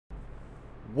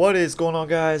What is going on,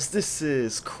 guys? This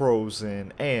is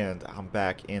Crozen and I'm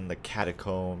back in the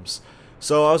catacombs.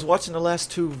 So I was watching the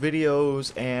last two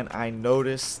videos and I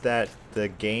noticed that the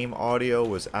game audio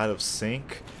was out of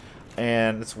sync,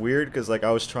 and it's weird because like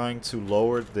I was trying to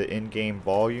lower the in-game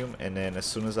volume, and then as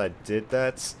soon as I did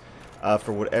that,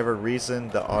 for whatever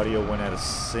reason the audio went out of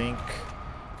sync.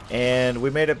 And we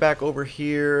made it back over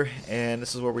here, and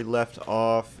this is where we left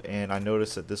off, and I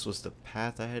noticed that this was the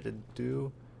path I had to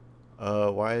do.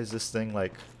 Why is this thing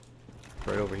like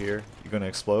right over here? You gonna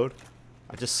explode?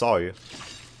 I just saw you.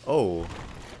 Oh,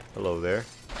 hello there.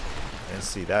 Didn't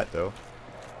see that though.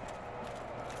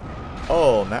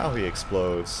 Oh, now he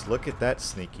explodes. Look at that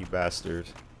sneaky bastard.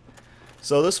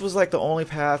 So this was like the only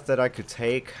path that I could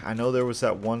take. I know there was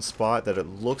that one spot that it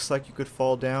looks like you could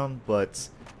fall down, but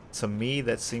to me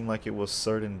that seemed like it was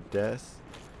certain death.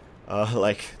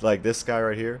 Like this guy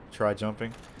right here. Try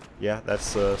jumping. Yeah, that's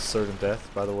certain death,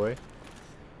 by the way.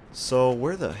 So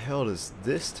where the hell does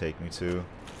this take me to?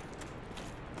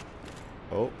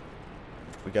 Oh,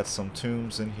 we got some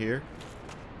tombs in here.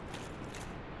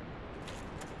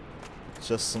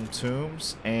 Just some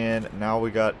tombs, and now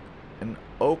we got an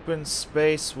open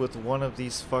space with one of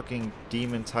these fucking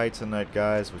demon titanite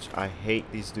guys, which I hate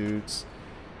these dudes.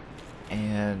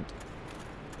 And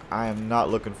I am not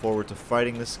looking forward to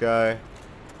fighting this guy.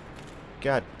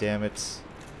 God damn it.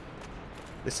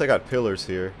 At least I got pillars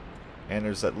here. And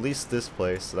there's at least this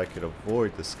place that I could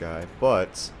avoid this guy.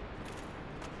 But...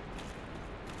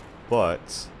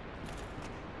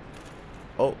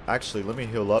 oh, actually, let me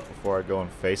heal up before I go and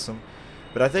face him.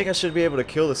 But I think I should be able to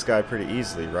kill this guy pretty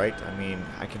easily, right? I mean,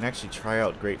 I can actually try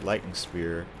out Great Lightning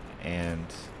Spear. And...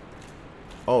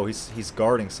 oh, he's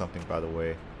guarding something, by the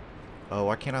way. Oh,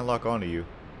 why can't I lock onto you?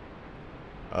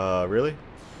 Really?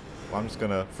 Well, I'm just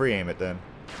gonna free aim it then.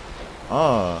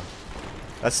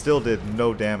 That still did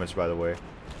no damage, by the way.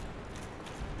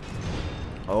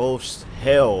 Oh,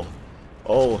 hell.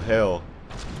 Oh, hell.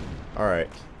 Alright.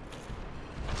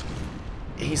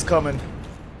 He's coming.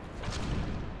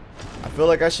 I feel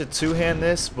like I should two-hand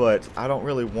this, but I don't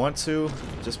really want to,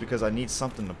 just because I need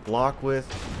something to block with.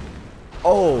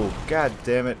 Oh, god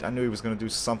damn it. I knew he was going to do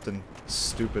something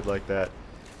stupid like that.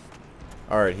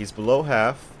 Alright, he's below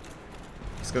half.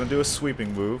 He's going to do a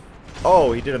sweeping move.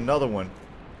 Oh, he did another one.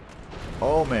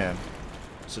 Oh man,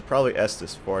 should probably S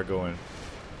this before I go in.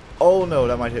 Oh no,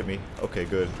 that might hit me. Okay,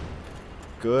 good.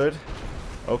 Good.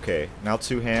 Okay, now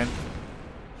two-hand.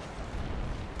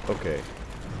 Okay.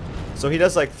 So he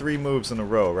does like 3 moves in a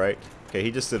row, right? Okay, he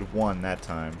just did 1 that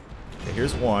time. Okay,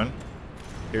 here's 1.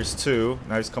 Here's 2.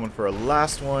 Now he's coming for a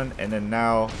last one, and then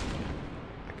now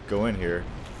I could go in here.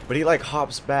 But he like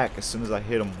hops back as soon as I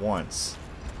hit him once.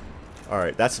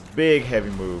 Alright, that's a big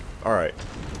heavy move. Alright.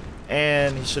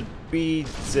 And he should be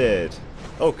dead.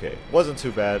 Okay, wasn't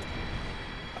too bad.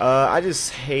 I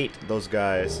just hate those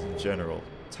guys in general.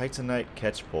 Titanite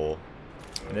catch pole.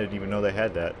 I didn't even know they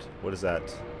had that. What is that?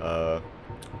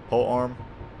 Pole arm?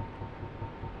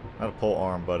 Not a pole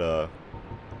arm, but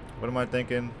what am I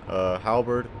thinking?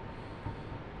 Halberd?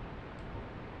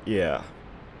 Yeah.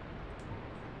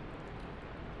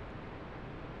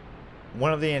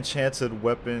 One of the enchanted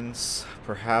weapons,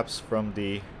 perhaps from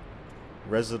the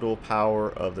residual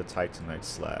power of the titanite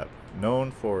slab,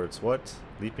 known for its what?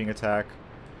 Leaping attack.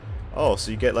 Oh, so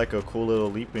you get like a cool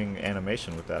little leaping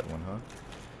animation with that one, huh?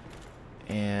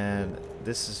 And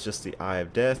this is just the Eye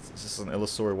of Death. Is this an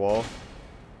illusory wall?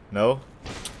 No?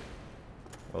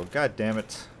 Well, god damn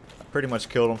it. I pretty much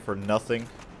killed him for nothing.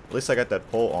 At least I got that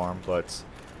pole arm, but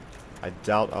I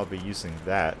doubt I'll be using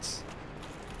that.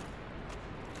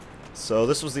 So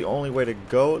this was the only way to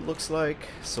go, it looks like.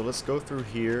 So let's go through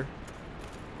here.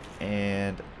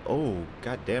 And, oh,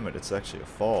 god damn it, it's actually a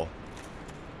fall.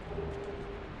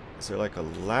 Is there like a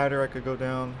ladder I could go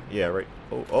down? Yeah, right.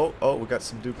 Oh, we got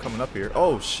some dude coming up here.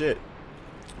 Oh, shit.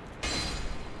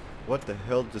 What the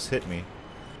hell just hit me?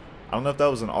 I don't know if that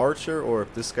was an archer or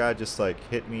if this guy just like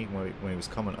hit me when he was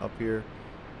coming up here.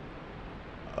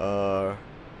 Okay,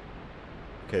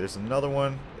 there's another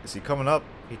one. Is he coming up?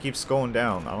 He keeps going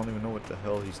down. I don't even know what the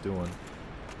hell he's doing.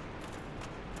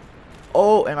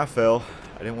 Oh, and I fell.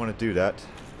 I didn't want to do that,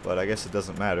 but I guess it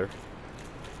doesn't matter.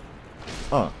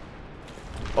 Oh,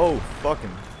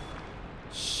 fucking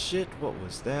shit, what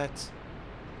was that?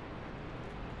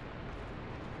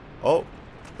 Oh,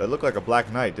 that looked like a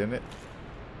black knight, didn't it?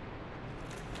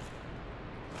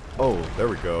 Oh, there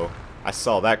we go. I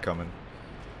saw that coming.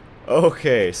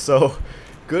 Okay, so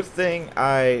good thing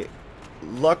I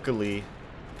luckily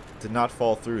did not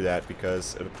fall through that,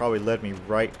 because it probably led me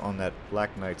right on that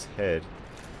black knight's head.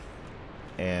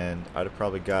 And I'd have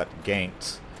probably got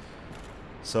ganked.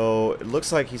 So it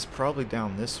looks like he's probably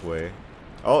down this way.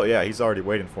 Oh yeah, he's already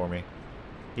waiting for me.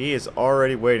 He is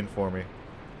already waiting for me.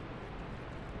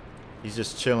 He's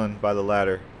just chilling by the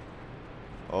ladder.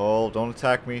 Oh, don't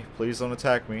attack me. Please don't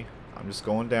attack me. I'm just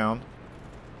going down.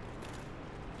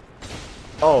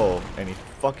 Oh, and he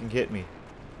fucking hit me.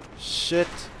 Shit.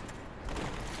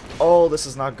 Oh, this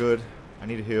is not good. I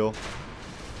need a heal.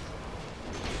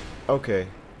 Okay.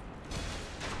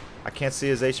 I can't see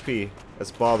his HP.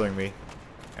 That's bothering me.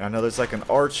 And I know there's like an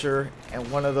archer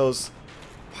and one of those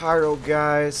pyro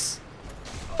guys.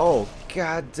 Oh,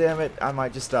 god damn it. I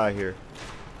might just die here.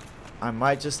 I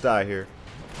might just die here.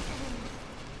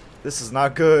 This is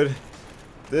not good.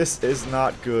 This is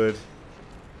not good.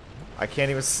 I can't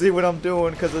even see what I'm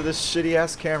doing because of this shitty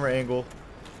ass camera angle.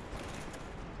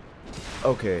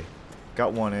 Okay.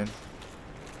 Got one in.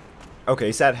 Okay,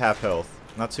 he's at half health.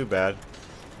 Not too bad.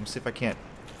 Let me see if I can't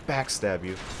backstab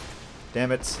you.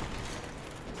 Damn it.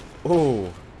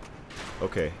 Oh.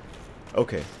 Okay.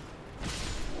 Okay.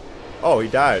 Oh, he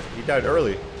died. He died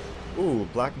early. Ooh,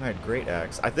 Black Knight Great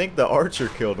Axe. I think the archer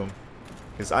killed him.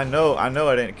 Because I know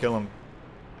I didn't kill him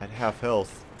at half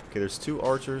health. Okay, there's two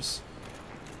archers.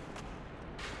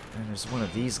 And there's one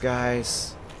of these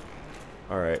guys.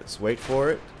 Alright, let's wait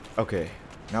for it. Okay.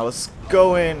 Now let's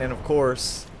go in, and of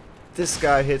course, this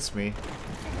guy hits me.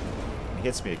 He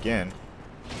hits me again.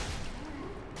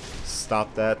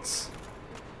 Stop that.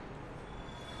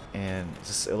 And is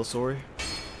this illusory?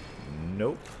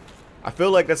 Nope. I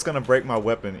feel like that's gonna break my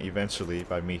weapon eventually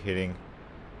by me hitting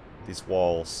these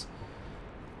walls.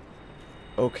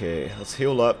 Okay, let's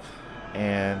heal up.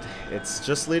 And it's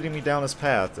just leading me down this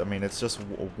path. I mean, it's just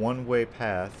a one-way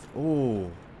path.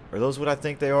 Ooh. Are those what I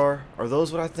think they are? Are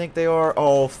those what I think they are?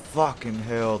 Oh, fucking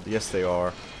hell. Yes, they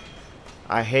are.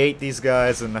 I hate these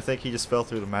guys, and I think he just fell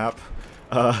through the map.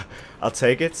 I'll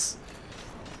take it.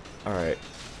 Alright.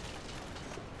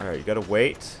 Alright, you gotta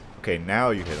wait. Okay,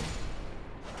 now you hit him.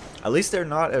 At least they're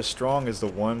not as strong as the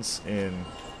ones in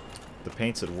the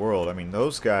Painted World. I mean,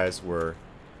 those guys were...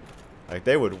 like,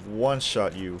 they would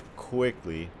one-shot you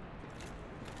quickly.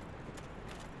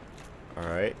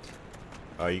 Alright.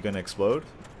 Are you gonna explode?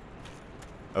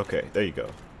 Okay, there you go.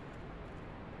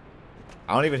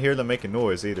 I don't even hear them making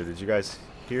noise either. Did you guys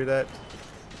hear that?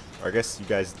 Or I guess you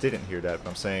guys didn't hear that, but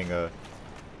I'm saying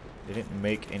they didn't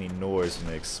make any noise when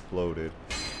they exploded.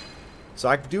 So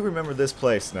I do remember this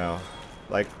place now.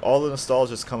 Like, all the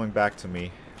nostalgia is coming back to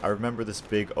me. I remember this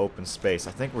big open space.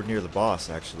 I think we're near the boss,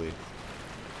 actually.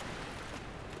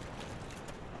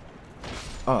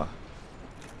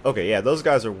 Okay, yeah, those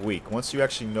guys are weak. Once you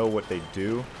actually know what they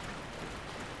do,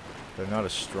 they're not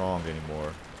as strong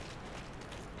anymore.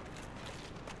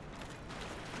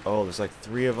 Oh, there's like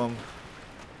 3 of them.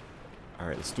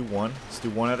 Alright, let's do one. Let's do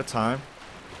one at a time.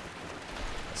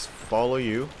 Let's follow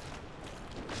you.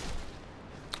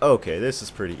 Okay, this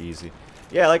is pretty easy.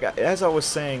 Yeah, like, as I was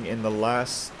saying in the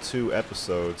last 2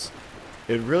 episodes,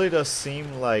 it really does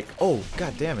seem like... oh,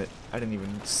 god damn it. I didn't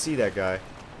even see that guy.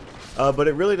 But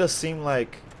it really does seem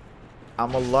like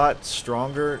I'm a lot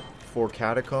stronger for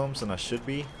Catacombs than I should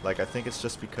be. Like, I think it's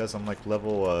just because I'm like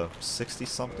level 60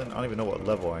 something. I don't even know what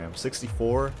level I am.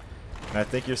 64. And I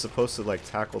think you're supposed to like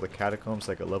tackle the Catacombs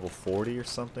like at level 40 or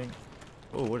something.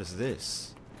 Oh, what is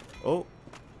this? Oh.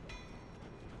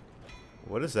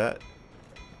 What is that?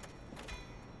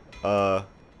 I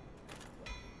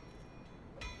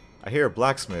hear a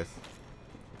blacksmith.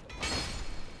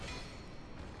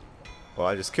 Well,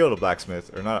 I just killed a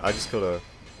blacksmith, or not? I just killed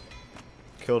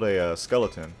a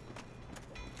skeleton.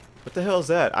 What the hell is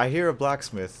that? I hear a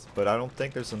blacksmith, but I don't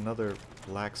think there's another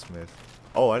blacksmith.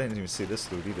 Oh, I didn't even see this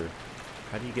dude either.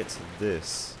 How do you get to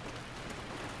this?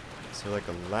 Is there like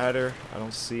a ladder? I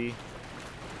don't see.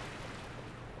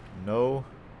 No.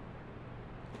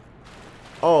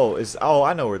 Oh,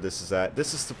 I know where this is at.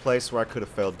 This is the place where I could have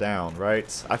fell down,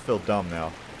 right? I feel dumb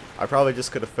now. I probably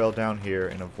just could have fell down here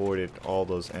and avoided all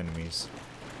those enemies.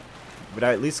 But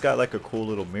I at least got like a cool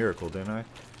little miracle, didn't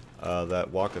I? That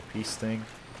Walk of Peace thing.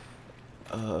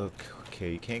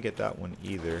 Okay, you can't get that one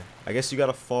either. I guess you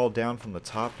gotta fall down from the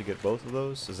top to get both of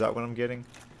those? Is that what I'm getting?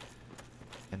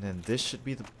 And then this should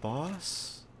be the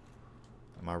boss?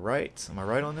 Am I right? Am I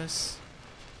right on this?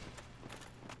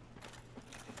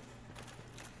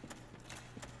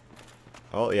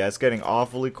 Oh, yeah, it's getting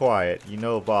awfully quiet. You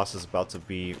know a boss is about to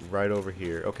be right over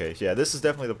here. Okay, yeah, this is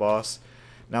definitely the boss.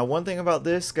 Now, one thing about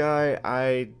this guy,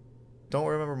 I don't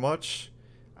remember much.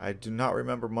 I do not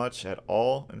remember much at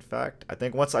all, in fact. I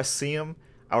think once I see him,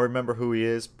 I'll remember who he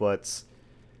is, but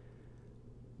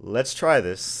let's try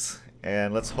this,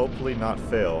 and let's hopefully not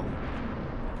fail.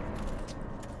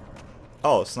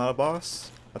 Oh, it's not a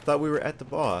boss? I thought we were at the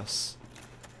boss.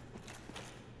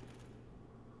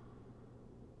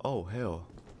 Oh, hell.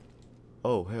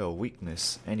 Oh, hell.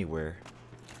 Weakness anywhere.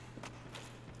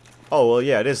 Oh, well,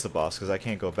 yeah, it is the boss, because I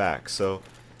can't go back, so...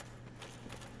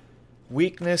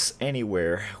 Weakness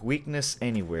anywhere. Weakness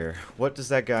anywhere. What does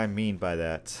that guy mean by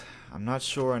that? I'm not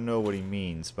sure I know what he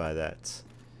means by that.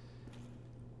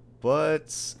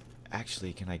 But...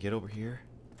 Actually, can I get over here?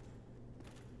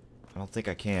 I don't think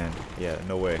I can. Yeah,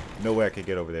 no way. No way I could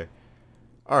get over there.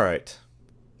 Alright.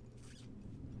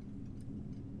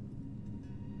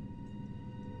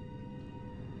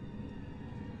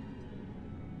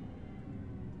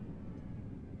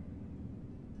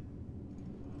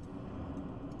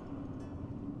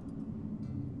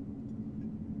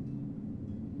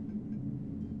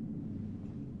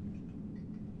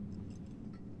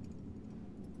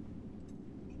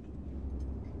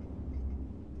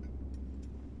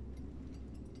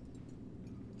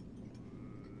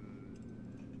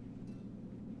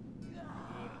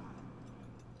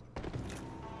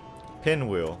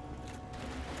 Pinwheel.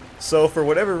 So for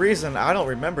whatever reason, I don't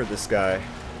remember this guy.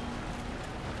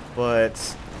 But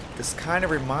this kind of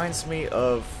reminds me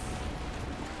of...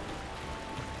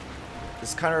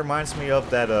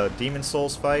 that Demon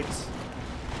Souls fight.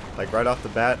 Like right off the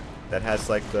bat. That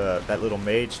has like that little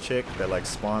mage chick that like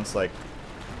spawns like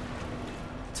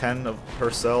 10 of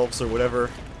herselves or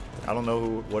whatever. I don't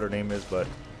know what her name is, but...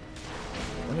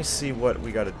 Let me see what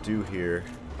we gotta do here.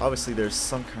 Obviously there's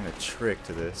some kind of trick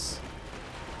to this.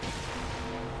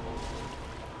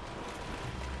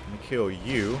 Let me kill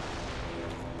you.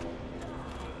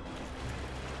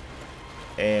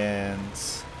 And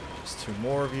there's 2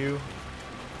 more of you.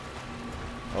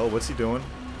 Oh, what's he doing?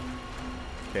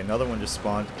 Okay, another one just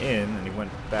spawned in and he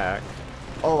went back.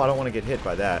 Oh, I don't want to get hit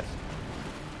by that.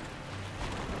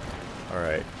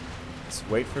 Alright. Let's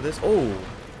wait for this. Oh!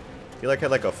 He like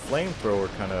had like a flamethrower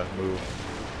kind of move.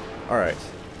 Alright.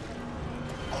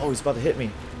 Oh, he's about to hit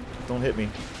me. Don't hit me.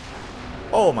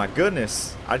 Oh my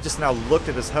goodness. I just now looked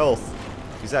at his health.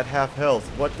 He's at half health.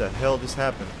 What the hell just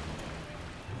happened?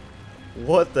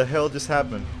 What the hell just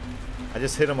happened? I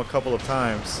just hit him a couple of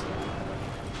times.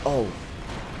 Oh.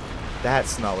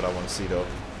 That's not what I want to see though.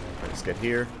 Alright, let's get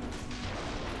here.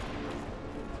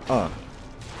 Alright,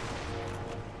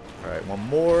 one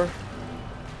more.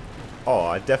 Oh,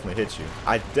 I definitely hit you.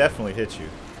 I definitely hit you.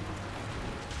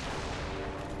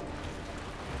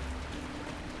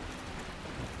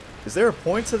 Is there a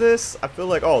point to this? I feel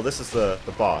like, oh, this is the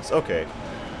boss. Okay.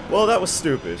 Well, that was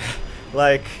stupid.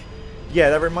 Like, yeah,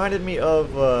 that reminded me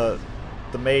of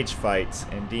the mage fight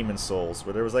in Demon Souls,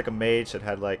 where there was like a mage that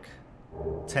had like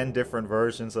 10 different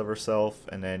versions of herself,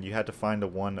 and then you had to find the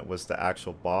one that was the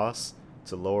actual boss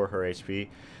to lower her HP.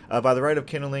 By the right of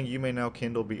kindling, you may now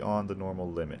kindle beyond the normal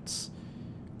limits.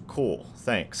 Cool,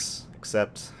 thanks.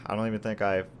 Except, I don't even think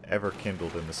I've ever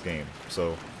kindled in this game,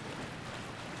 so...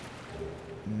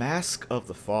 Mask of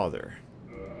the Father.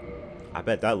 I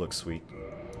bet that looks sweet.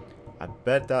 I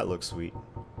bet that looks sweet.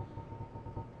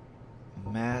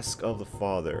 Mask of the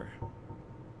Father.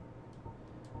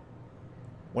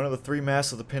 One of the 3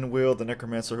 masks of the Pinwheel, the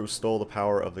necromancer who stole the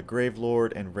power of the Grave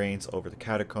Lord and reigns over the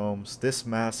catacombs. This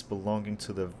mask, belonging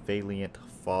to the Valiant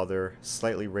Father,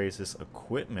 slightly raises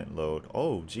equipment load.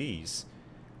 Oh, jeez.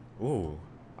 Ooh,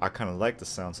 I kind of like the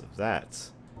sounds of that.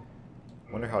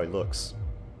 Wonder how he looks.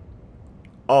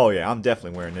 Oh yeah, I'm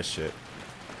definitely wearing this shit.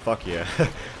 Fuck yeah.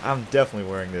 I'm definitely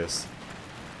wearing this.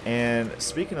 And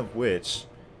speaking of which,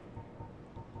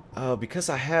 because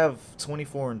I have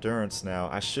 24 endurance now,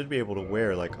 I should be able to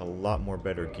wear like a lot more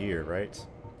better gear, right?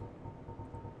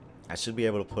 I should be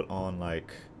able to put on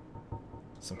like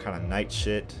some kind of night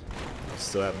shit.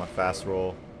 Still have my fast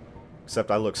roll. Except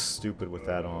I look stupid with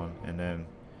that on. And then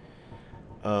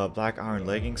black iron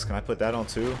leggings, can I put that on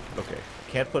too? Okay,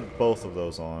 can't put both of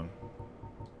those on.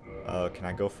 Can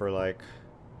I go for like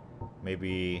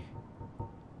maybe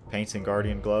painting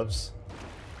guardian gloves?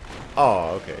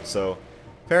 Oh, okay, so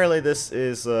apparently this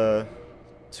is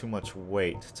too much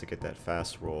weight to get that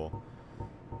fast roll.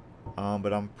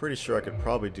 But I'm pretty sure I could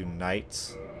probably do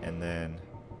night, and then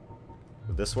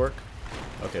would this work?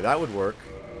 Okay, that would work.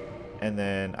 And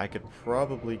then I could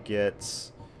probably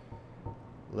get,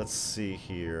 let's see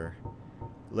here.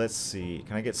 Let's see,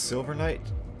 can I get silver knight?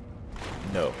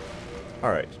 No.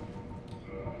 Alright.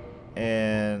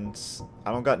 And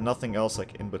I don't got nothing else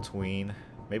like in between.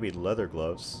 Maybe leather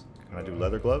gloves. Can I do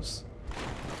leather gloves?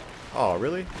 Oh,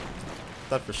 really?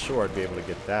 Thought for sure I'd be able to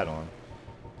get that on.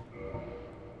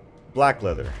 Black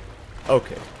leather.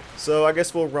 Okay. So I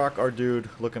guess we'll rock our dude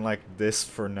looking like this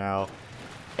for now.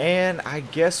 And I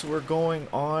guess we're going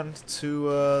on to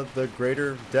the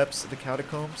greater depths of the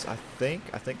catacombs. I think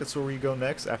that's where we go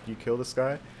next after you kill this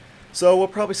guy. So we'll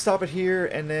probably stop it here,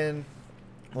 and then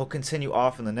we'll continue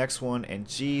off in the next one. And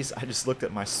geez, I just looked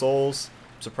at my souls.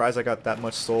 I'm surprised I got that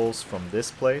much souls from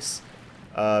this place,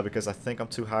 because I think I'm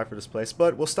too high for this place.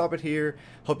 But we'll stop it here.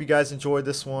 Hope you guys enjoyed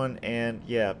this one. And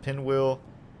yeah, Pinwheel,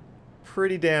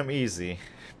 pretty damn easy.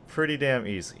 Pretty damn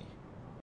easy.